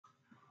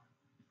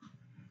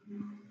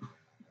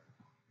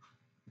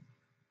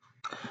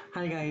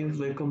Hi guys,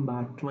 welcome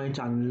back to my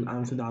channel. I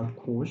am Siddharth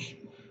Ghosh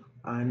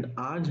and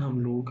आज हम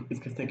लोग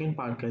इसके सेकंड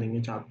पार्ट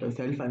करेंगे चैप्टर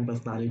सेल्फ एंड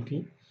पर्सनालिटी,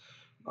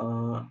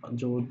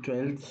 जो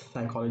ट्वेल्थ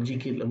साइकोलॉजी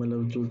के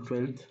मतलब जो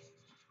ट्वेल्थ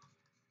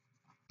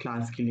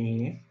क्लास के लिए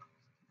है।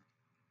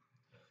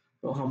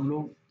 तो हम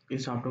लोग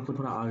इस चैप्टर को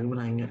थोड़ा आगे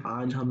बढ़ाएंगे।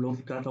 आज हम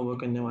लोग क्या कवर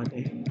करने वाले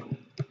हैं,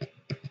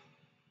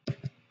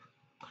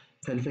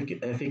 सेल्फ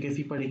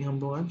एफिकेसी पढ़ेंगे हम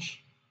लोग आज,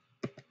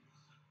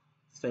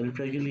 सेल्फ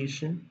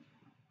रेगुलेशन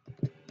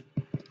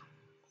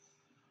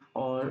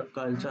और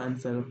कल्चर एंड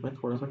सेल्फ में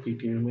थोड़ा सा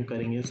डिटेल में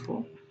करेंगे इसको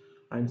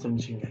एंड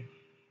समझेंगे।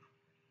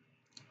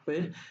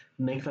 फिर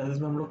नेक्स्ट क्लासेस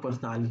में हम लोग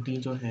पर्सनालिटी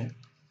जो है,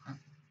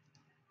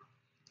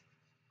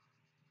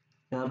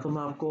 यहाँ तो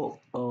मैं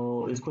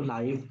आपको इसको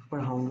लाइव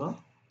पढ़ाऊंगा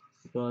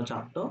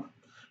चैप्टर,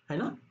 है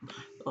ना।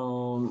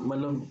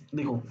 मतलब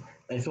देखो,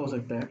 ऐसे हो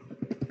सकता है,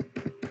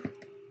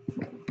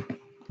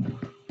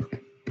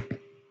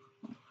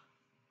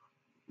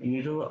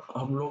 ये जो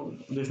हम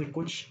लोग जैसे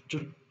कुछ जो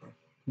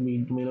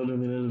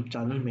मेरे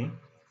चैनल में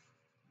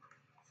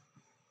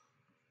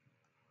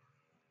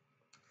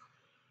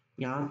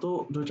यहाँ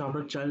तो जो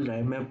चैप्टर चल रहा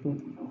है, मैं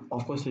आपको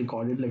ऑफकोर्स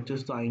रिकॉर्डेड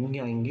लेक्चर्स तो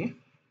आएंगे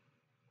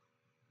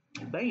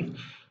राइट।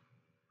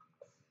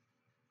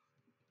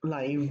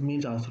 लाइव में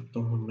जा सकता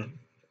हूँ, मैं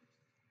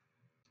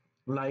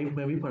लाइव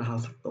में भी पढ़ा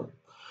सकता हूँ,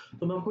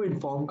 तो मैं आपको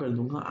इन्फॉर्म कर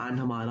दूंगा। एंड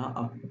हमारा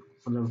अब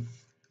मतलब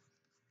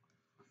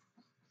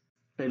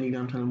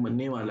टेलीग्राम चैनल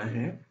बनने वाला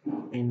है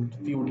इन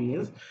फ्यू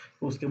डेज।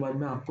 तो उसके बाद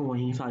मैं आपको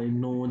वहीं सारे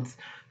नोट्स,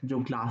 जो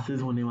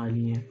क्लासेस होने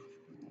वाली हैं,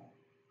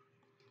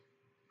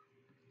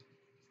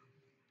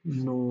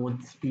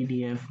 नोट्स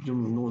पीडीएफ, जो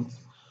नोट्स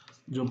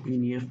जो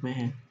पीडीएफ में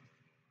है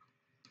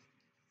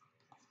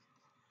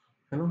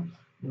ना,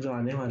 जो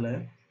आने वाला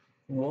है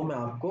वो मैं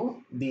आपको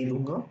दे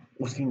दूंगा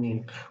उसी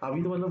में।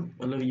 अभी तो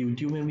मतलब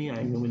यूट्यूब में भी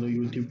आएंगे, मतलब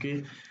यूट्यूब के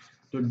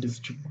जो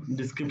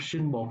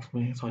डिस्क्रिप्शन बॉक्स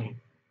में, सॉरी,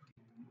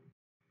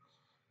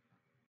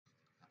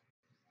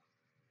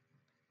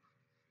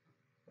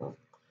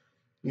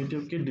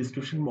 यूट्यूब के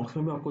डिस्क्रिप्शन बॉक्स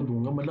में मैं आपको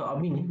दूंगा। मतलब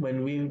अभी नहीं, when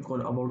we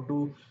about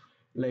to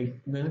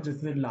like मैंने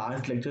जैसे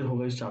लास्ट लेक्चर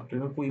होगा इस चैप्टर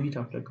का, कोई भी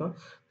चैप्टर का,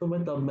 तो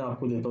मैं तब मैं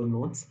आपको देता हूँ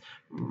नोट्स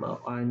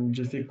एंड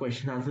जैसे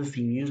क्वेश्चन आंसर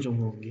सीरीज जो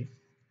होंगे,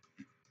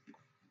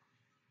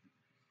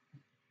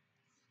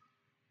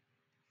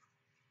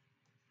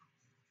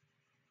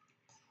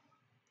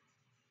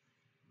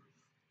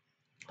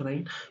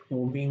 राइट,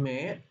 वो भी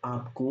मैं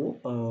आपको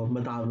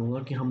बता दूंगा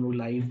कि हम लोग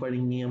लाइव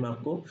पढ़ेंगे या मैं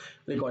आपको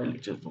रिकॉर्ड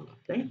लेक्चर दूंगा,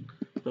 राइट।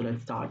 तो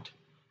let's start.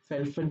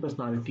 Self and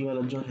personality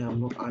वाला जो है हम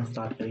लोग आज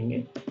स्टार्ट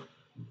करेंगे।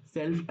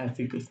 सेल्फ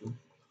एफिकेसी,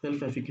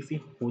 सेल्फ एफिकेसी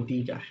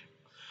होती क्या है?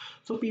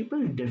 So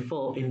people differ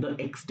in the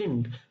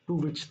extent to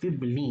which they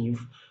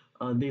believe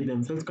they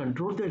themselves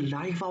control their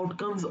life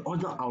outcomes or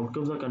the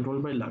outcomes are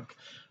controlled by luck.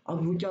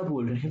 अब वो क्या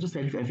बोल रहे हैं, जो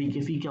सेल्फ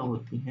एफिकेसी क्या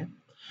होती है?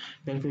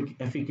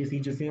 सेल्फ एफिकेसी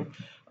जैसे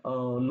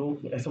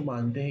लोग ऐसा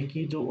मानते हैं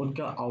कि जो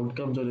उनका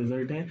आउटकम, जो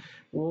रिजल्ट है,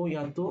 वो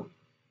या तो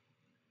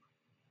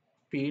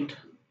पेट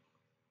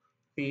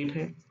पेट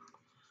है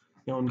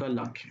या उनका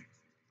लक है,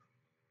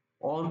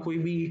 और कोई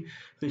भी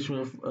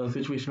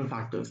सिचुएशनल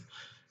फैक्टर्स।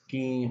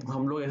 कि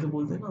हम लोग ऐसे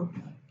बोलते हैं ना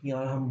कि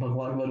यार हम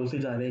भगवान भरोसे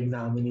जा रहे हैं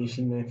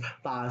एग्जामिनेशन में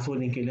पास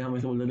होने के लिए। हम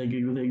ऐसे बोलते हैं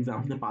कि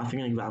एग्जाम से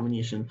पासिंग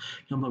एग्जामिनेशन,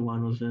 कि हम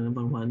भगवान भरोसे जा रहे हैं,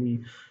 भगवान ही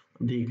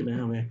देख रहे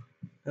हैं हमें,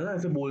 है ना,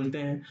 ऐसे बोलते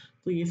हैं।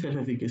 तो ये सेल्फ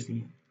एफिकेसी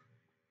है।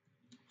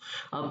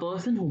 A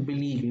person who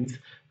believes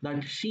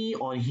that she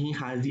or he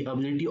has the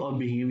ability or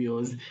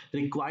behaviors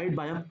required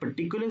by a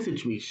particular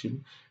situation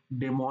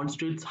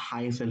demonstrates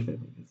high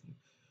self-efficacy।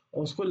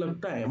 और उसको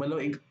लगता है, मतलब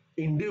एक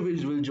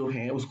इंडिविजुअल जो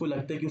है उसको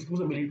लगता है कि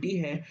उसकी एबिलिटी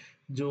है,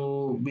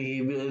 जो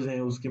बिहेवियर्स है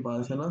उसके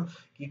पास, है ना,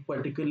 कि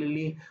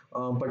पर्टिकुलरली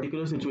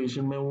पर्टिकुलर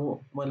सिचुएशन में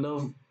वो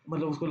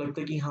मतलब उसको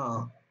लगता है कि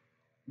हाँ,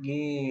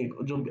 ये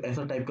जो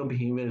ऐसा टाइप का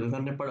बिहेवियर है, जैसे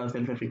हमने पढ़ा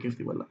सेल्फ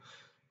एफिकेसी वाला,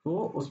 तो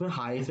उसमें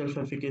हाई सेल्फ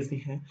एफिकेसी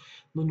है।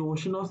 The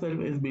notion of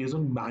self is based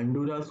on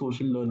बैंडूरा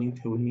social learning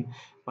theory.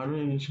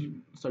 Bandura initial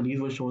studies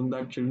were shown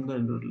that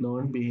children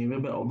learn behavior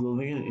by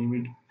observing and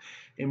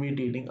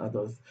imitating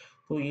others।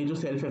 तो ये जो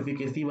सेल्फ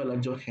एफिकेसी वाला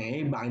जो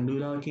है,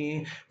 बैंडूरा के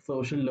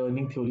सोशल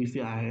लर्निंग थ्योरी से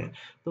आया है।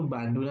 तो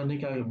बैंडूरा ने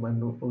क्या,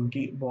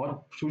 उनकी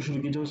बहुत शुरू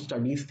शुरू की जो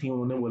स्टडीज थी,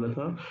 उन्होंने बोला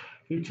था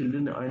कि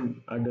चिल्ड्रन एंड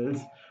अडल्ट,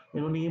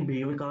 इन्होंने ये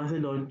बिहेवियर कहाँ से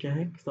लर्न किया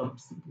है,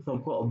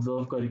 सबको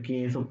ऑब्जर्व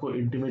करके, सबको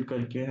इंटीमेट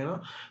करके, है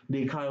ना,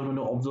 देखा है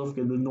उन्होंने, ऑब्जर्व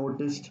किया,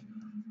 नोटिस्ड।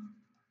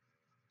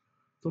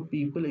 तो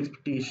people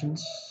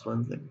expectations,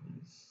 one second,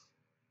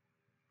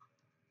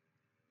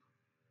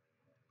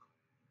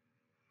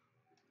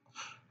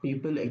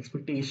 people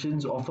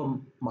expectations of a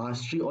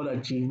mastery or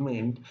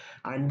achievement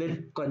and their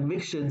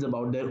convictions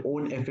about their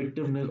own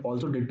effectiveness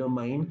also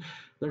determine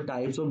the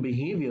types of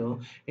behavior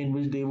in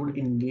which they would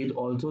engage,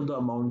 also the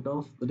amount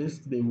of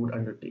risk they would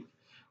undertake।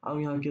 अब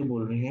यहाँ क्या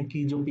बोल रहे हैं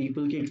कि जो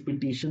people के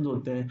expectations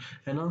होते हैं,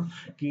 है ना,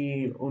 कि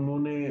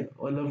उन्होंने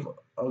मतलब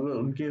अगर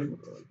उनके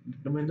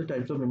डिफरेंट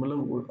टाइप्स ऑफ,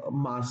 मतलब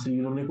मास्टरी,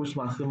 उन्होंने कुछ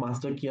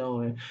मास्टर किया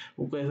हुआ है,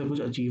 वो ऐसा कुछ,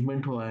 ऐसा, कुछ,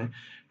 ऐसा,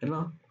 कुछ, ऐसा, कुछ,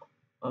 ऐसा, कुछ, ऐसा,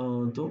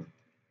 कुछ, ऐसा, कुछ, ऐसा, कुछ, ऐसा, कुछ, ऐसा, कुछ, ऐसा, कुछ, ऐसा,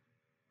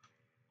 कुछ, ऐसा, कुछ, ऐसा, कुछ, ऐसा, कुछ, ऐसा,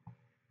 कुछ, ऐसा, कुछ, ऐसा, कुछ, ऐसा, कुछ,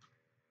 ऐसा, कुछ, अचीवमेंट हुआ है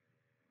ना। तो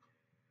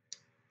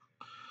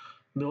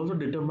they also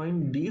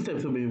determine these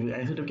types of behaviour,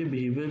 ऐसे टाइप के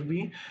बिहेवियर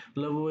भी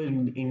मतलब वो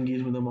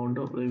engage with amount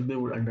of risk they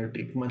would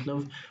undertake.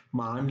 मतलब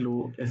मान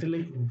लो ऐसे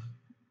लाइक,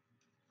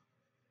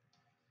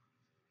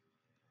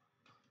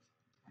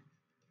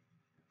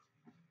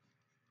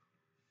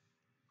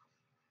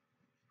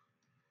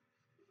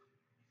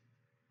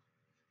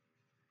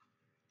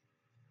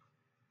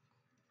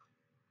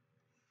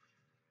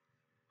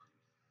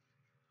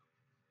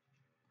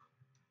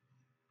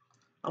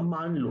 अब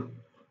मान लो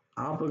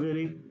आप अगर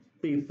एक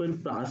पेपर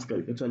पास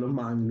करके, चलो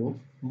मान लो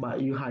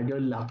you had your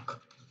luck,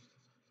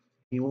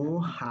 you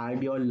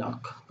had your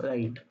luck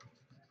right,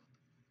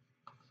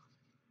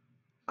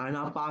 and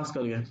आप पास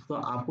कर गए, तो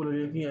आपको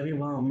लगेगा कि अरे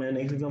वाह मैं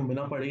नेक्स्ट एग्जाम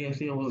बिना पढ़े ही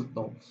ऐसे हो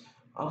सकता हूँ।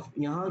 अब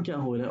यहाँ क्या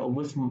हो रहा है,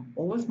 ओवर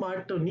ओवर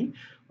स्मार्ट तो नहीं,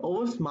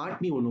 ओवर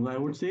स्मार्ट नहीं बोलूंगा, I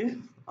would say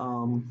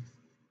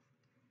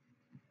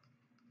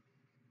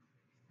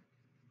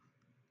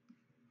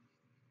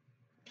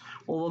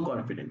over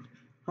confident.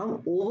 हम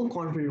ओवर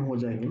कॉन्फिडेंट हो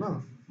जाएंगे ना,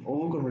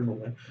 ओवर कॉन्फिडेंट हो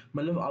गए,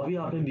 मतलब अभी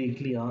आपने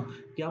देख लिया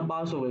कि आप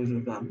पास हो गए इस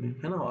एग्जाम में,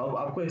 है ना, अब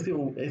आपको ऐसे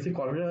ऐसे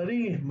कॉन्फिडेंट,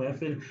 अरे मैं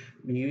फिर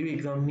मेरी भी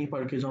एग्जाम नहीं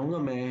पढ़ के जाऊंगा,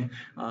 मैं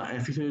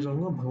ऐसे चले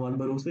जाऊंगा भगवान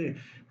भरोसे,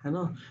 है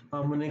ना,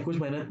 मैंने कुछ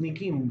मेहनत नहीं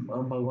की,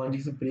 भगवान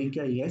जी से प्रे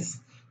किया, यस,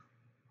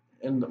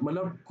 एंड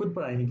मतलब खुद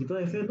पढ़ाई नहीं की, तो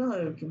ऐसे ना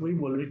कि वही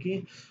बोल रहे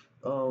कि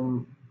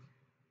अम,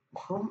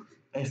 हम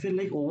ऐसे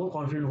लाइक ओवर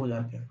कॉन्फिडेंट हो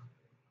जाते हैं।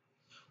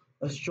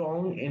 A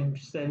strong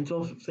sense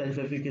of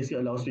self-efficacy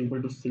allows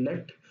people to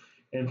select,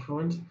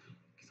 influence,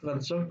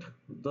 construct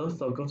the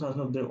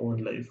circumstances of their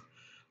own life.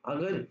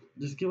 अगर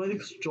जिसके पास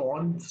एक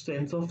strong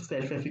sense of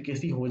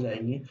self-efficacy हो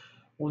जाएगी,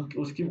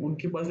 उसकी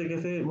उनके पास एक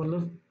ऐसे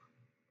मतलब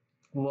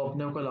वो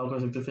अपने आप को अलाउ कर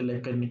सकते हैं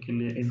सेलेक्ट करने के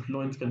लिए,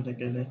 इन्फ्लुएंस करने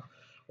के लिए,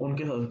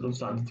 उनके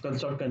सर्कमस्टांसेस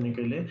कंस्ट्रक्ट करने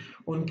के लिए,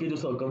 उनके जो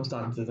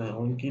सर्कमस्टांसेस हैं,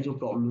 उनकी जो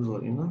प्रॉब्लम्स हो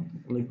रही है ना,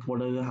 like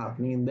what are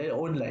happening in their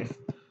own life,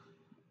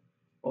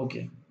 okay,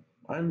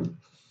 and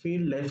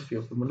feel less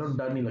fearful, मतलब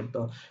डर नहीं लगता,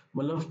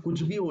 मतलब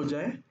कुछ भी हो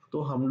जाए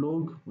तो हम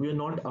लोग we are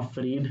not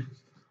afraid,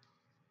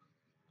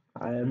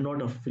 I am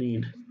not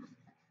afraid,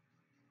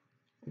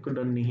 को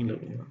डर नहीं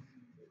लगेगा।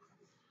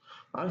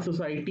 Our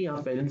society,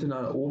 our parents and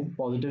our own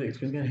positive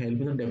experience can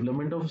help in the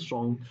development of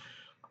strong,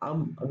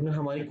 अब अगर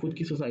हमारी खुद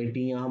की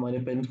सोसाइटी या हमारे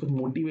पेरेंट्स खुद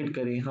मोटिवेट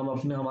करें, हम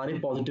अपने हमारे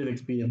पॉजिटिव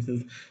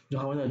एक्सपीरियंसेस जो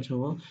हमारे अच्छा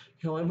हुआ,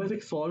 कि हमारे पास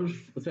एक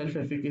सेल्फ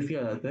एफिकेसी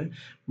आ जाता है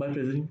bye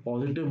presenting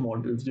positive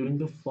models during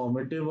the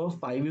formative of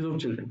 5 years of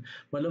children,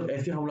 मतलब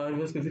ऐसे हमारे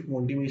पास कैसे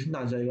मोटिवेशन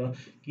आ जाएगा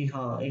कि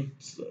हाँ एक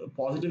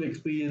पॉजिटिव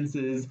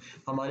एक्सपीरियंसेस,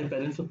 हमारे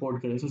पेरेंट्स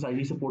सपोर्ट करें,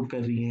 सोसाइटी सपोर्ट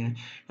कर रही है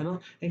ना,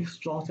 एक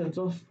strong sense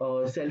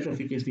of self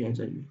efficacy आ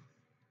जाएगी।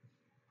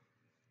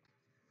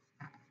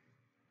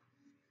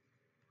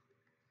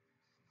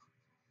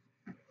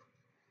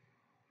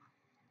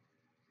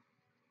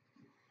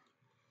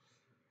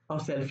 और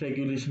सेल्फ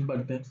रेगुलेशन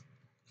पढ़ते हैं।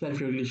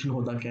 सेल्फ रेगुलेशन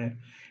होता क्या है?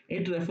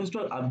 It refers to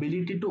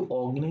ability to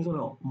organise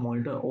और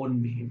monitor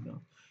own behaviour.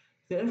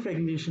 Self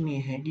regulation ये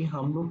है कि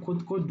हम लोग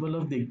खुद को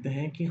मतलब देखते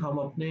हैं कि हम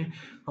अपने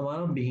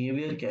हमारा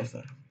बिहेवियर कैसा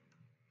है,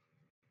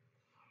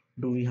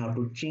 do we have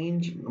to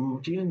change,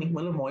 change नहीं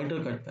मतलब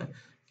मॉनिटर करता है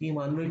कि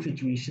मान लो एक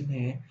सिचुएशन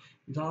है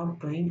जहाँ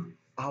कहीं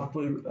आप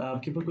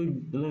आपके ऊपर कोई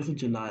मतलब ऐसे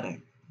चिल्ला रहा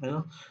है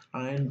ना,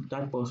 and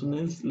that person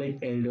is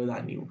like Elder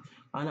then you,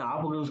 and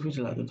आप अगर उसको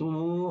चिल्लाते हो तो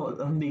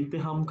वो हम देखते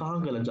हैं हम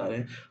कहाँ गलत जा रहे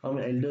हैं, हम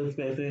एल्डर्स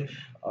पे ऐसे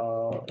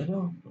है ना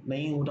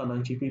नहीं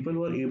उठाना चाहिए। People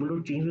who are able to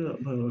change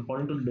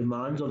according to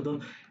demands of the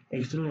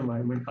external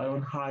environment are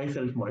on high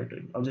self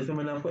monitoring. अब जैसे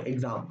मैंने आपको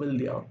एग्जांपल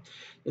दिया,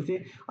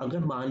 जैसे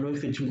अगर मान लो एक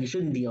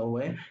सिचुएशन दिया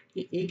हुआ है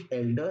कि एक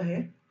एल्डर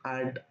है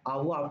एंड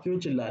वो आपके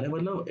ऊपर चिल्ला रहे हैं,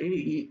 मतलब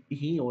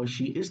ही और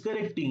शी इज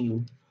करेक्टिंग यू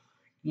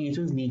कि ये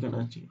चीज नहीं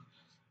करना चाहिए,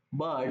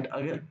 बट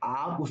अगर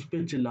आप उस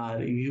पर चिल्ला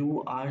रहे, यू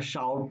आर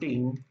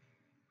शाउटिंग,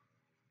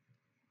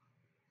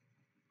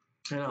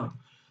 है ना,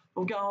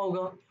 तो क्या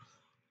होगा,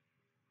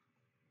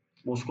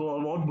 उसको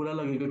बहुत बुरा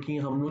लगेगा कि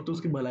हम लोग तो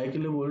उसकी भलाई के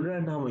लिए बोल रहे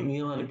हैं ना, हम ये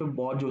हमारे पे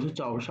बहुत जोर से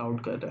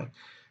शाउट कर रहा है।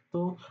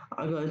 तो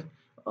अगर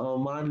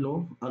मान लो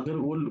अगर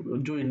वो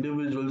जो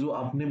इंडिविजुअल जो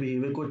अपने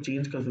बिहेवियर को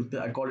चेंज कर सकते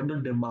हैं according to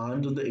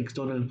demands of the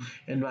external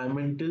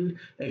environmental,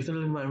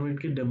 external environment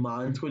के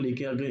डिमांड्स को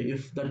लेके, अगर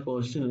if that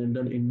person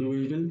that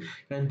individual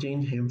can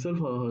change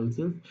himself और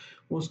हरसेल्फ,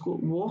 उसको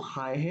वो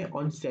हाई है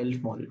on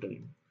self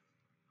monitoring.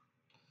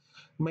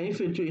 Many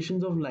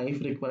situations of life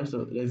require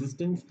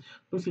resistance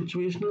to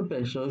situational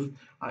pressures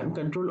and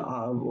control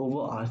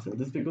over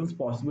ourselves. This becomes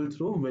possible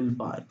through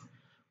willpower.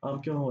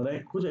 अब क्या हो रहा है,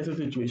 कुछ ऐसे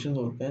सिचुएशंस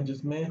होते हैं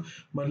जिसमें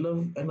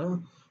मतलब है ना,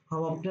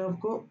 हम अपने आप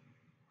को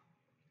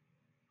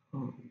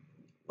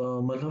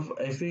मतलब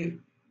ऐसे,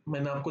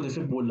 मैंने आपको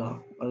जैसे बोला,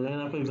 अगर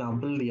मैंने आपको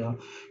एग्जांपल दिया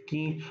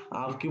कि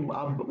आपके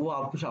आप वो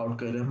आपको शाउट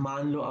कर रहे हैं,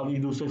 मान लो अभी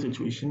दूसरा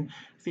सिचुएशन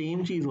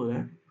सेम चीज़ हो रहा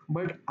है,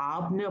 बट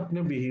आपने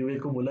अपने बिहेवियर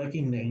को बोला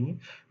कि नहीं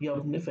ये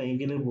अपने सही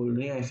के लिए बोल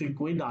रहे हैं, ऐसे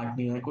कोई डांट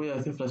नहीं है, कोई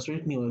ऐसे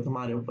फ्रस्ट्रेट नहीं हो रहा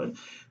तुम्हारे ऊपर,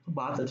 तो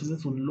बात अच्छे से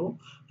सुन लो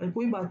और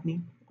कोई बात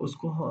नहीं,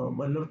 उसको हाँ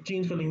मतलब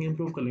चेंज कर लेंगे,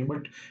 इम्प्रूव कर लेंगे,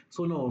 बट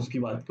सुनो उसकी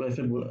बात को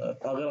ऐसे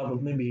अगर आप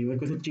अपने बिहेवियर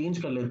को ऐसे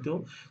चेंज कर लेते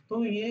हो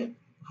तो ये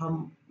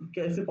हम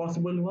कैसे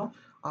पॉसिबल हुआ?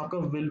 आपका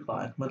विल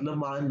पावर, मतलब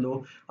मान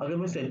लो अगर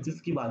मैं सेंसेस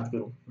की बात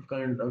करूँ,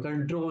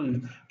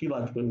 कंट्रोल की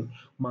बात करूँ,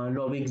 मान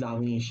लो अभी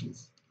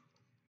एग्जामिनेशंस,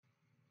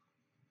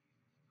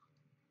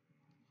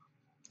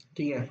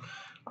 ठीक है,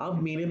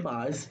 अब मेरे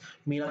पास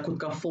मेरा खुद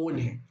का फोन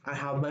है, आई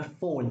हैव माई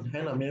फोन,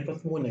 है ना, मेरे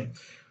पास फोन है।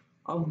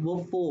 अब वो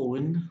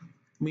फोन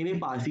मेरे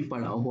पास ही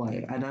पड़ा हुआ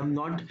है एंड आई एम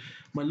नॉट,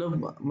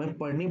 मतलब मैं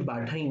पढ़ने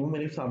बैठा ही हूँ,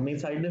 मेरे सामने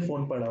साइड में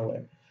फोन पड़ा हुआ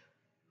है।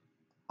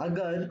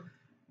 अगर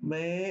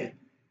मैं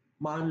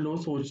मान लो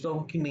सोचता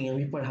हूँ कि नहीं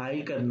अभी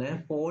पढ़ाई करना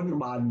है, फोन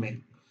बाद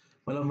में,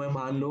 मतलब मैं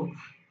मान लो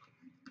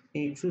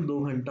 1 से 2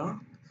 घंटा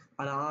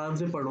आराम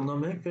से पढ़ूंगा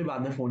मैं, फिर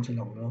बाद में फोन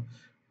चलाऊंगा,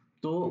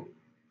 तो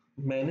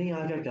मैंने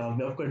यहाँ क्या किया,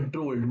 वे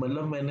कंट्रोल्ड,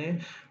 मतलब मैंने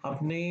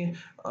अपने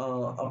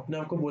अपने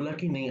आप को बोला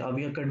कि नहीं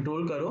अभी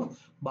कंट्रोल करो,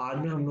 बाद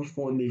में हम लोग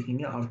फोन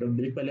देखेंगे आफ्टर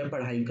ब्रेक, पहले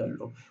पढ़ाई कर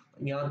लो।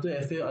 या तो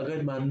ऐसे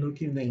अगर मान लो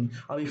कि नहीं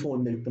अभी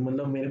फोन देखते,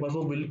 मतलब मेरे पास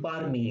वो विल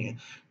पावर नहीं है,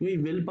 क्योंकि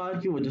विल पावर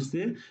की वजह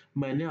से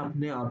मैंने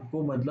अपने आप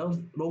को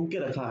मतलब रोक के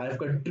रखा, I have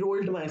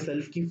controlled my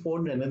self कि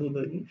फोन रहने दो, तो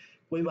नहीं,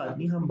 कोई बात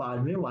नहीं, हम बाद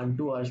में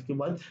 1-2 आवर्स के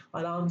बाद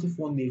आराम से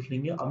फोन देख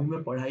लेंगे, अभी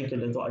मैं पढ़ाई कर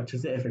लेता हूँ अच्छे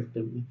से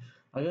इफेक्टिवली।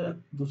 अगर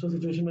दूसरा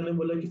सिचुएशन मैंने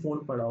बोला कि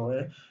फोन पड़ा हुआ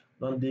है,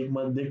 ना देख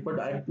मत देख, but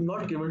I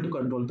not able to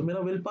control, तो मेरा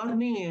विल पावर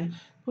नहीं है,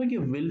 तो ये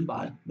will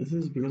power, this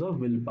is because of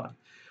will power.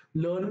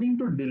 Learning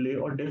to delay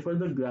और defer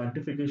the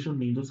gratification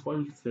need is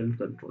called self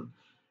control.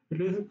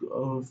 It is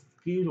a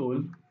key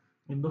role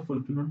in the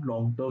fulfillment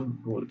long term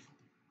goals.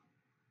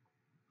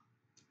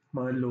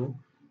 मान low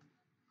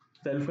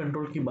self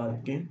control की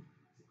बात की,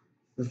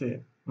 जैसे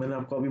मैंने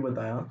आपको अभी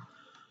बताया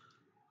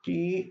कि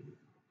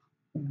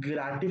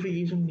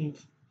ग्रेटिफिकेशन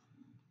नीड्स,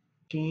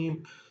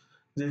 कि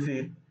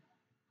जैसे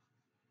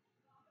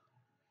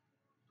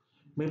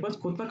मेरे पास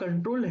खुद का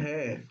कंट्रोल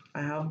है,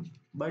 I have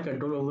by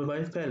control over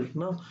by self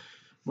ना,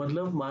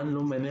 मतलब मान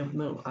लो मैंने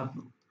अपना आप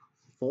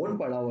फोन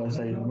पड़ा हुआ है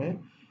साइड में,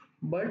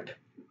 but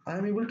I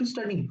am able to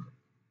study,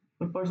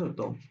 मैं पढ़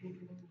सकता हूँ,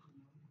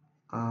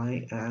 I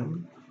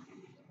am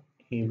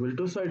able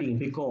to study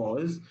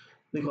because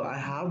देखो आई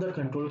हैव द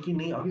कंट्रोल कि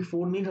नहीं अभी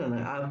फोन नहीं करना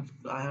है,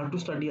 I have to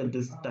study at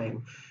this time,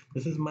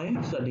 this is my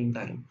studying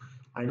time,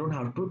 I don't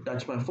have to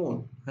touch my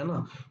phone, है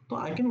ना, तो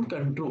आई कैन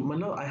कंट्रोल,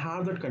 मतलब आई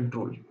हैव दैट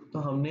कंट्रोल। तो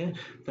हमने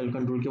सेल्फ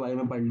कंट्रोल के बारे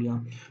में पढ़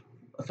लिया।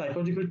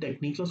 साइकोलॉजिकल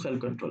टेक्निक्स और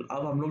सेल्फ कंट्रोल,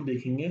 अब हम लोग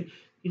देखेंगे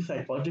कि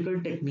साइकोलॉजिकल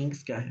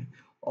टेक्निक्स क्या है।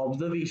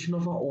 Observation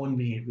of our own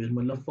behaviour,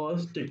 मतलब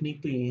फर्स्ट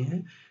टेक्निक तो ये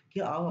है कि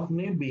आप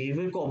अपने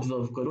बिहेवियर को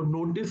ऑब्जर्व करो,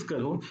 नोटिस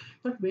करो,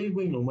 बट वेरी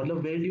वे नो, मतलब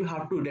where you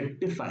have to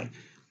rectify.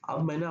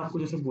 अब मैंने आपको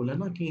जैसे बोला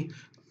ना कि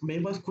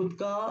मेरे पास खुद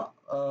का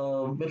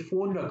मेरा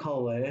फोन रखा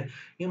हुआ है,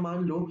 ये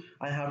मान लो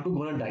I have to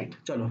go on diet,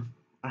 चलो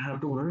I have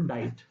to go on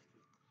diet,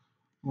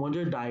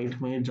 मुझे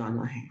डाइट में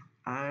जाना है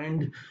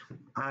एंड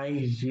आई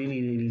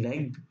रियली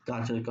लाइक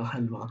गाजर का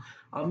हलवा।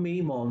 अब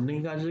मेरी मॉम ने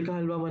गाजर का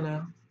हलवा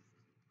बनाया,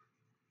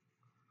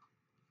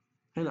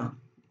 है ना,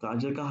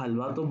 गाजर का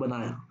हलवा तो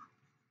बनाया,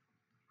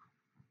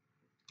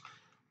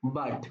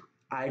 बट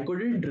आई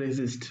कुडंट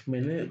रेजिस्ट,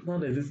 मैंने इतना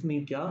रेजिस्ट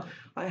नहीं किया,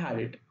 आई हैड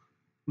इट,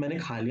 मैंने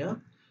खा लिया।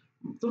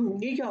 तो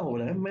ये क्या हो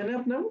रहा है, मैंने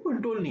अपने आप को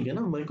कंट्रोल नहीं किया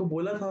ना, मेरे को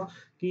बोला था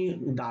कि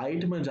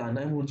डाइट में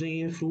जाना है, मुझे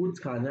ये फ्रूट्स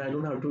खाना है, I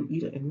don't have to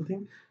eat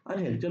anything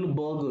unhealthy, चलो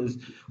बर्गर्स,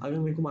 अगर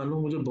मेरे को मान लो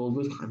मुझे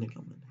बर्गर्स खाने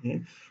का मन है,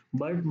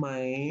 बट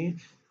माई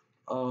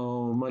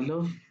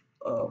मतलब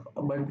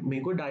बट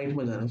मेरे को डाइट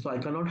में जाना है, सो I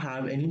can not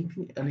have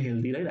anything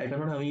unhealthy, right, I can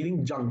not have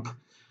anything junk,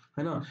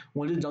 है ना,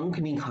 मुझे जंक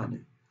नहीं खाने।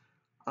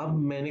 अब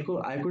मैंने को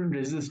आई कुडंट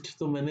रेजिस्ट,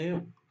 तो मैंने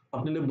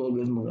अपने लिए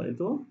बर्गर्स मंगाए,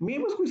 तो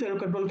मेरे पास कोई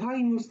सेल्फ कंट्रोल था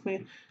ही नहीं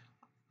उसमें,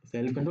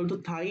 सेल्फ कंट्रोल तो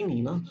था ही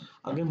नहीं ना।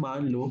 अगर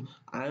मान लो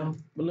आई एम,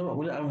 मतलब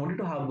मुझे I wanted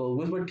to have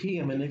burgers, but ठीक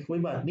है मैंने कोई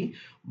बात नहीं,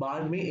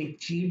 बाद में एक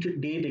चीट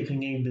डे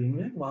देखेंगे एक दिन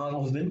में, वहां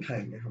उस दिन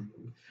खाएंगे हम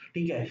लोग,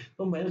 ठीक है,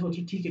 तो मैंने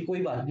सोचा ठीक है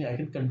कोई बात नहीं, आई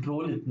कैन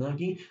कंट्रोल इतना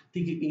कि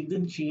ठीक है एक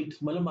दिन चीट,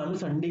 मतलब मान लो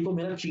संडे को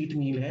मेरा चीट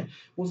मील है,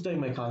 उस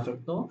टाइम मैं खा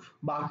सकता हूँ,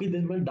 बाकी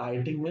दिन मैं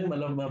डाइटिंग में,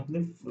 मतलब मैं अपने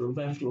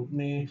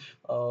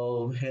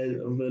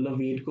हेल्थ, मतलब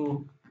वेट को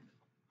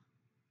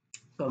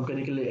कम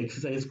करने के लिए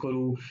एक्सरसाइज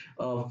करूँ,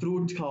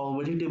 फ्रूट्स खाओ,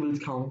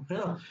 वेजिटेबल्स खाऊं, है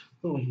ना,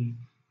 तो वही,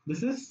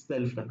 दिस इज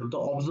सेल्फ कंट्रोल। तो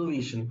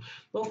ऑब्जर्वेशन,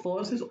 तो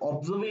first is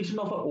observation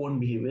of our own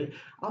behaviour,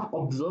 आप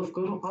ऑब्जर्व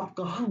करो आप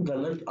कहाँ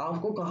गलत,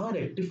 आपको कहाँ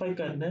रेक्टिफाई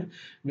करना है,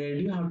 where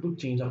do you have to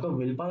change. आपका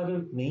विल पावर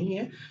अगर नहीं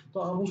है तो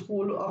आप उसको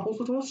बोलो, आप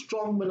उसको थोड़ा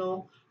स्ट्रांग बनाओ,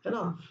 है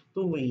ना,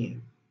 तो वही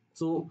है।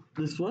 So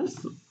this was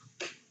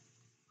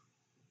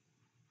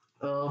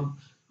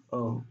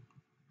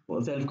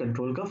self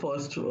control का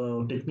first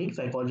technique,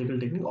 psychological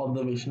technique,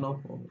 observation of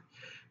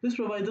moment. This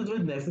provides us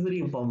with necessary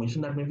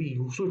information that may be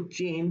used to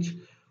change,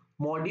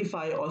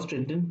 modify or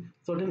strengthen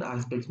certain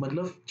aspects,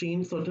 मतलब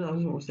change certain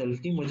aspects of self,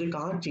 कि मुझे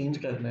कहाँ change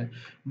करना है,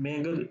 मैं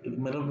अगर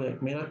मतलब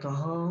मेरा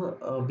कहाँ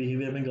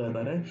behavior में गलत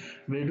आ रहा है,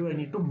 where do I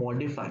need to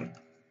modify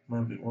my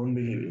own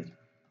behavior।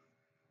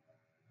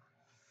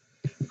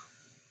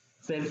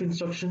 self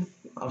instruction,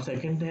 अब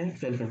second है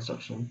self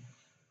instruction।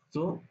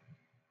 so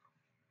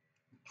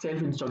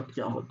self instruct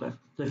क्या होता है,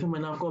 जैसे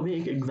मैंने आपको अभी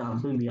एक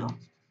एग्जांपल दिया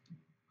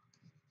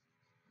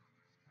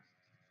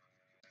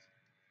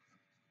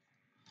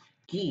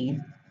कि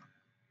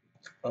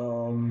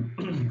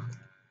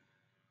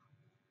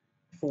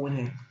फोन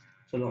है,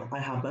 चलो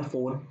I have my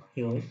phone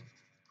here,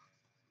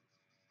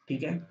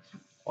 ठीक है,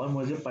 और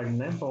मुझे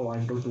पढ़ना है फॉर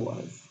 1 to 2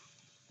 hours,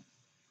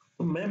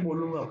 तो मैं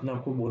बोलूंगा अपने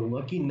आप को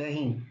बोलूंगा कि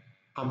नहीं,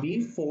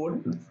 अभी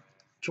फोन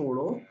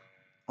छोड़ो,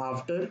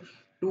 आफ्टर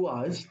 2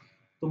 hours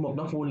तुम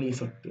अपना फोन ले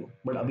सकते हो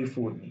बट अभी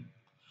फोन नहीं।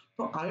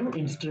 तो I am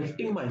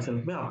instructing my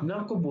self, मैं अपने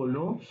आप को बोल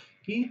रहा हूँ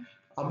कि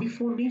अभी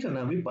फोन नहीं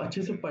चलना, अभी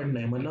अच्छे से पढ़ना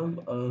है,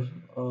 मतलब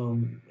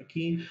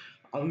कि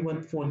अभी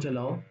मत फोन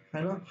चलाओ,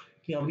 है ना,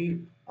 कि अभी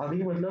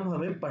अभी मतलब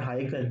हमें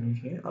पढ़ाई करनी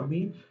है,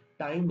 अभी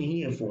टाइम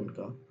नहीं है फोन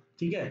का,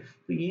 ठीक है।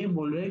 तो ये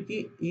बोल रहे हैं कि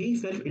यही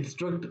self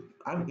instruct,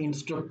 I am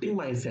instructing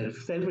my self,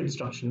 self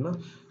instruction ना,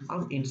 I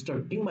am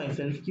instructing my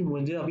self कि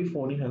मुझे अभी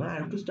फोन नहीं करना, आई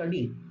हैव टू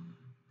स्टडी,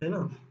 है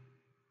ना,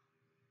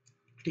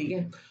 ठीक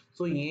है।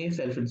 सो ये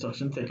self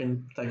instruction,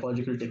 second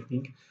psychological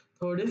technique.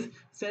 Third is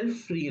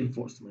self री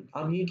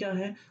अब ये क्या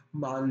है,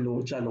 मान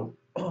लो चलो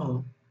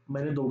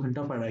मैंने 2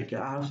 घंटा पढ़ाई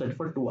किया, I have study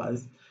for 2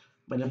 hours,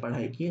 मैंने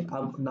पढ़ाई की,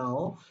 अब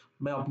नाउ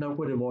मैं अपने आप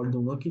को रिवॉर्ड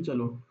दूंगा कि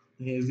चलो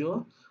here is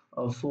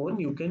your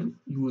phone, you can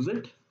use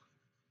it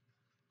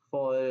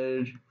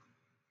for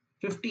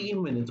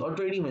 15 minutes और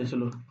 20 minutes,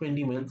 चलो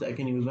 20 minutes I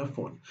can use my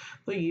phone.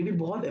 तो ये भी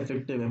बहुत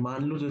इफेक्टिव है।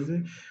 मान लो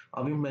जैसे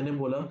अभी मैंने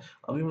बोला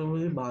अभी मैं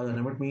मुझे बाहर जाना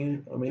है बट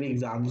मेरे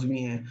एग्जाम्स भी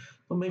हैं,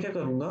 तो मैं क्या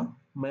करूँगा,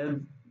 मैं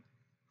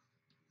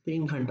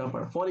 3 घंटा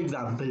पढ़ा फॉर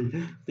एग्जाम्पल,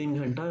 3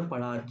 घंटा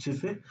पढ़ा अच्छे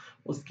से,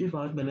 उसके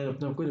बाद मैंने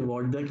अपने आपको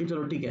रिवॉर्ड दिया कि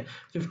चलो ठीक है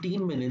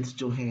 15 मिनट्स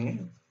जो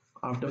हैं,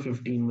 आफ्टर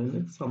 15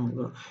 मिनट्स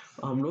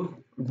हम लोग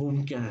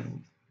घूम के आएंगे,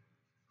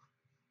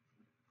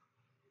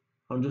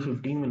 हम जो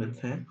 15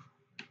 मिनट्स हैं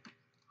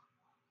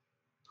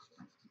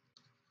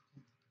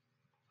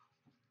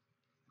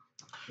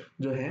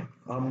जो है,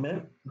 अब मैं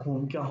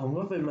घूम के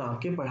आऊँगा, फिर मैं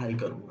आके पढ़ाई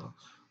करूँगा,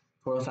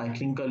 थोड़ा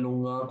साइक्लिंग कर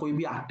लूँगा, कोई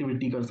भी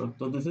एक्टिविटी कर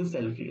सकता हूँ, दिस इज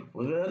सेल्फ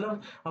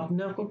मतलब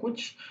अपने आप को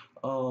कुछ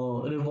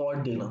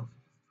रिवॉर्ड देना।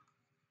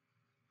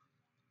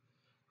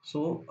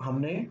 सो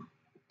हमने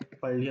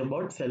पढ़ लिया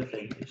अबाउट सेल्फ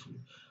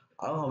रेगुलेशन।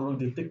 अब हम लोग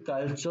देखते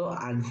कल्चर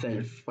एंड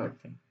सेल्फ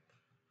पढ़ते हैं।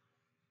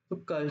 तो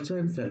कल्चर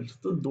एंड सेल्फ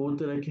तो दो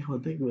तरह के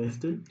होते हैं,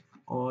 वेस्टर्न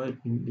और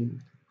इंडियन।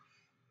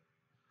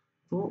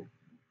 तो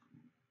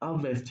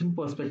अब वेस्टर्न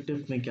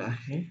पर्सपेक्टिव में क्या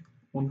है,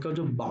 उनका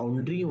जो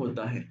बाउंड्री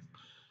होता है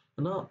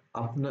ना,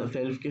 अपना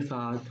सेल्फ के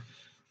साथ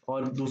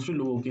और दूसरे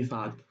लोगों के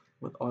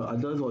साथ और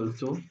अदर्स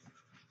ऑल्सो,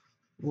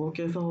 वो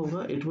कैसा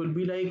होगा, it will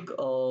be like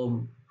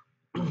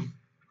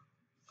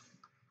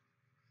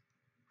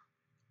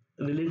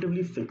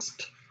relatively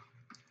fixed,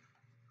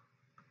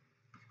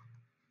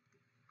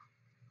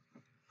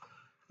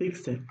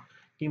 fixed है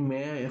कि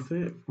मैं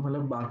ऐसे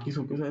मतलब बाकी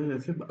सबके साथ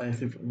ऐसे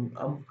ऐसे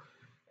अब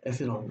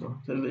ऐसे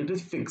रहूंगा, it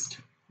is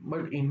fixed.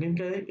 But Indian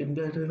क्या है,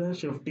 India it is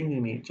shifting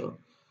in nature,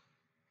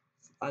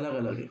 अलग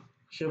अलग है,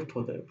 शिफ्ट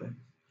होता रहता है।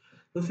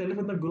 The self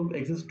and the group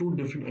exist two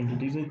different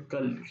entities with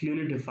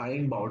clearly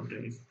defined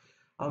boundaries.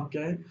 अब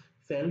क्या है,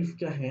 सेल्फ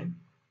क्या है,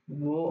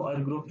 वो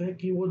और ग्रुप है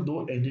कि वो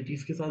दो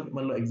एंटिटीज के साथ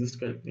मतलब एग्जिस्ट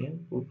करते हैं,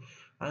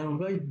 एंड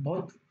उनका एक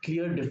बहुत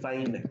क्लियर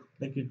डिफाइंड है,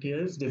 like it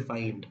is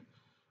defined,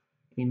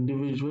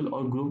 individual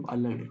और ग्रुप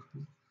अलग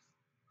है,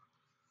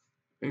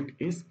 it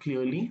is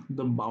clearly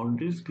the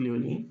boundaries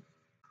clearly,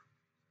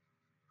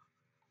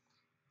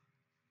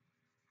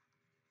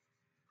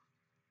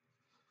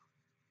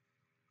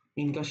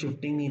 इनका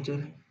शिफ्टिंग नेचर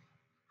है,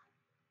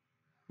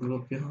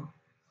 ग्रुप यहाँ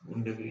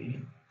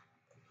इंडिविजुअल,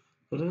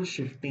 तो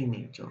shifting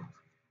nature,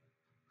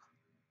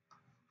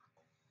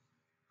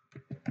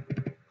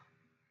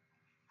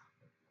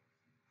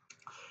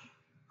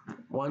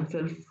 one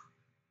self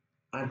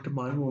at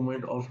one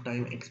moment of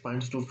time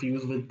expands to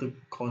fuse with the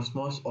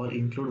cosmos or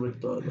include with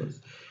the others.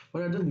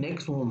 But at the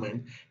next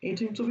moment, it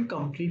seems to be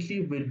completely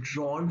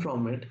withdrawn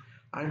from it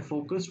and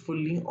focused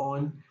fully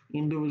on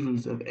individual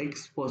self,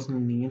 ex personal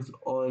needs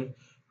or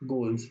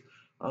goals.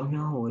 अब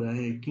यहाँ हो रहा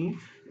है कि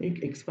एक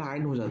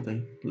expand हो जाता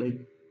है,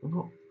 like you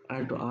know,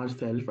 at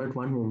ourself at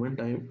one moment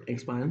time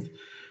expands,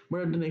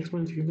 but at the next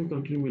moment it seems to be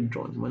completely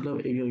withdrawn.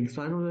 मतलब एक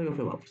expand हो जाएगा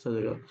फिर वापस आ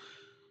जाएगा.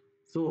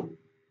 So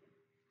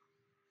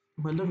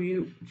मतलब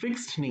ये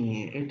फिक्स्ड नहीं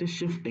है, इट इज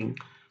शिफ्टिंग,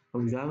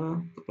 कभी ज्यादा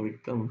तो कभी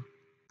कम,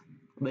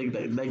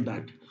 लाइक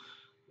दैट।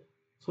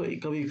 सो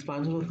कभी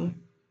एक्सपांशन होता है,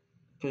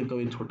 फिर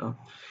कभी छोटा।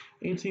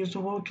 It seems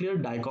to have clear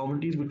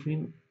डाइकोटोमीज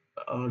between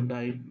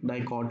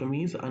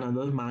dichotomies and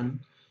others, man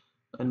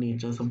and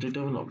nature,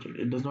 subjective and object,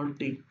 it does not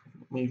take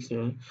makes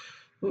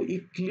तो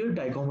एक क्लियर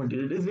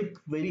डाइकोटोमी, इट इज एक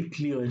वेरी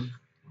क्लियर,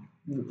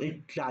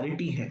 एक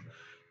क्लैरिटी है,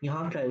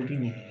 यहाँ क्लैरिटी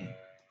नहीं है।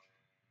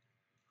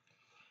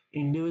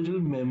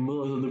 Individual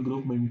members of the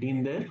group maintain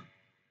their,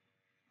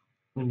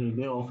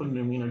 they often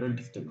remain at a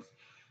distance।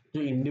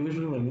 जो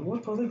individual member वो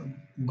थोड़ा सा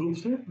ग्रुप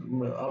से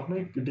अपना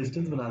एक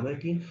डिस्टेंस बनाता है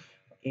कि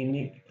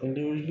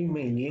इंडिविजुअली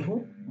मैं ये हूँ,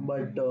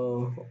 बट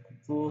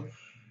वो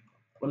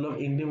मतलब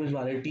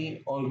इंडिविजुअलिटी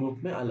और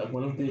ग्रुप में अलग,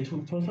 मतलब ये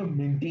थोड़ा सा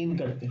मेंटेन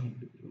करते हैं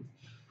individual,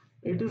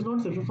 it is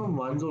not separate from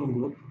one's own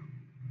group,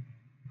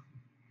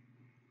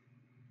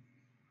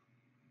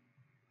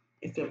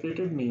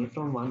 separated नहीं है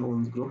from one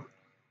own group,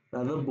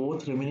 rather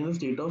both remain in a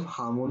state of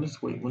harmonious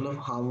going, मतलब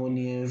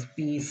harmonious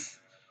peace,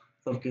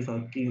 सबके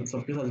साथ कि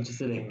सबके साथ अच्छे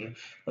से रहेंगे,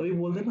 तभी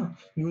बोलते हैं ना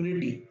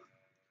यूनिटी,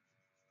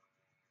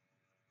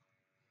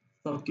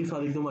 सबके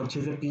साथ एकदम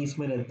अच्छे से पीस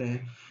में रहते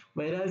हैं।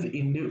 वेराज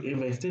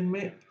वेस्टर्न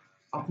में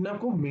अपने आप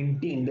को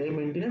maintain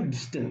a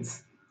distance,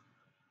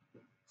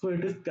 so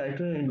it is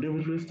character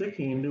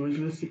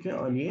individualistic है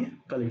और ये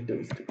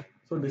collectivistic,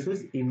 so this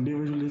is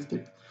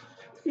individualistic,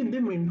 they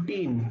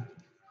maintain.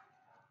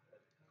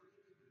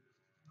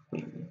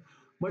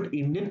 But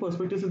Indian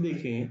perspective से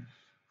देखें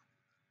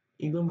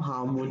एकदम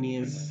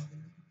हार्मोनियस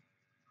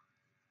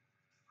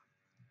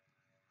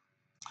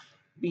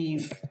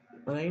पीस,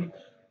 राइट।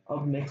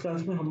 अब नेक्स्ट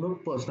क्लास में हम लोग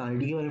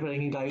पर्सनालिटी के बारे में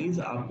पढ़ेंगे गाइस।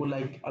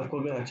 आपको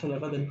अगर अच्छा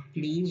लगा then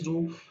please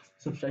do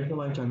subscribe to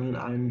my channel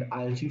and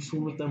I will see you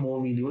soon with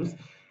more videos,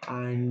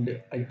 and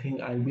I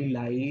think I will be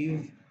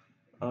live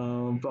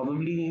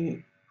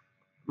probably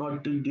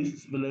not till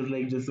this, मतलब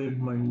लाइक जैसे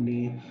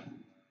मंडे,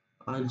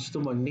 आज तो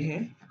मंडे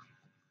है,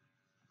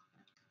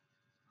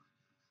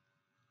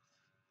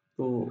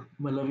 तो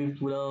मतलब ये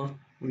पूरा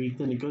वीक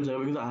तो निकल जाएगा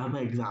because I have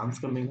my exams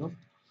coming up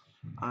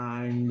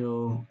and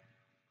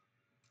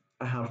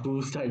I have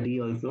to study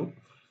also,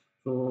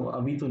 तो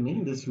अभी तो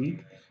नहीं this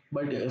week,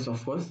 but yes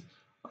of course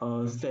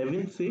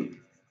 7 से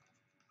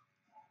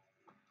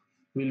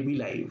will be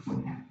live.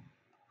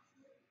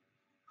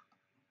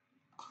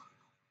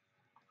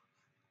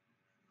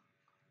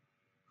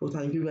 So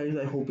thank you guys.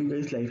 I hope you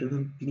guys liked it.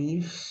 And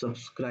please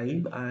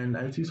subscribe, and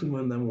I'll see you soon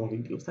when I'm more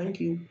videos. Thank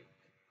you.